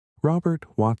Robert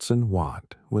Watson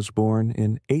Watt was born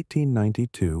in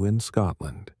 1892 in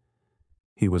Scotland.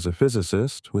 He was a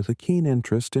physicist with a keen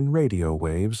interest in radio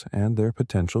waves and their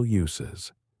potential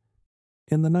uses.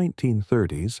 In the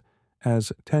 1930s,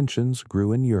 as tensions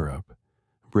grew in Europe,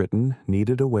 Britain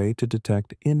needed a way to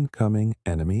detect incoming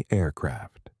enemy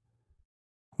aircraft.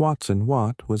 Watson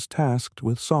Watt was tasked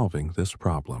with solving this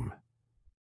problem.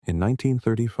 In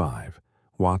 1935,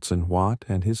 Watson Watt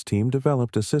and his team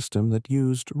developed a system that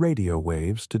used radio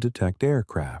waves to detect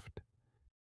aircraft.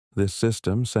 This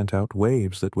system sent out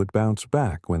waves that would bounce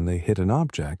back when they hit an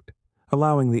object,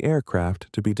 allowing the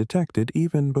aircraft to be detected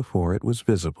even before it was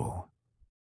visible.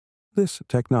 This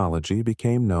technology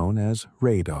became known as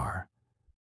radar.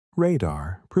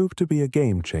 Radar proved to be a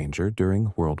game-changer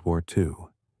during World War II.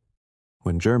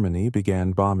 When Germany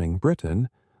began bombing Britain,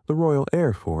 the Royal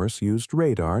Air Force used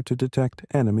radar to detect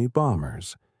enemy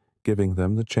bombers, giving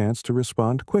them the chance to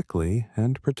respond quickly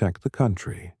and protect the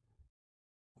country.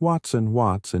 Watson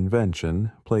Watt's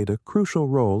invention played a crucial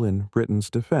role in Britain's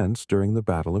defense during the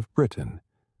Battle of Britain,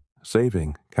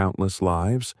 saving countless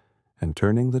lives and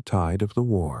turning the tide of the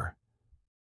war.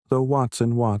 Though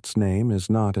Watson Watt's name is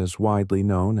not as widely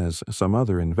known as some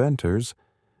other inventors,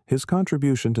 his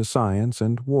contribution to science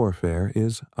and warfare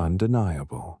is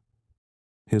undeniable.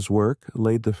 His work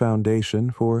laid the foundation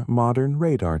for modern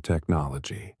radar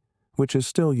technology, which is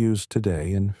still used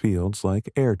today in fields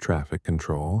like air traffic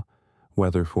control,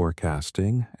 weather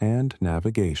forecasting, and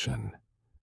navigation.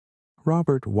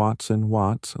 Robert Watson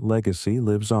Watt's legacy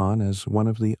lives on as one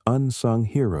of the unsung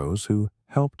heroes who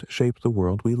helped shape the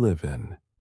world we live in.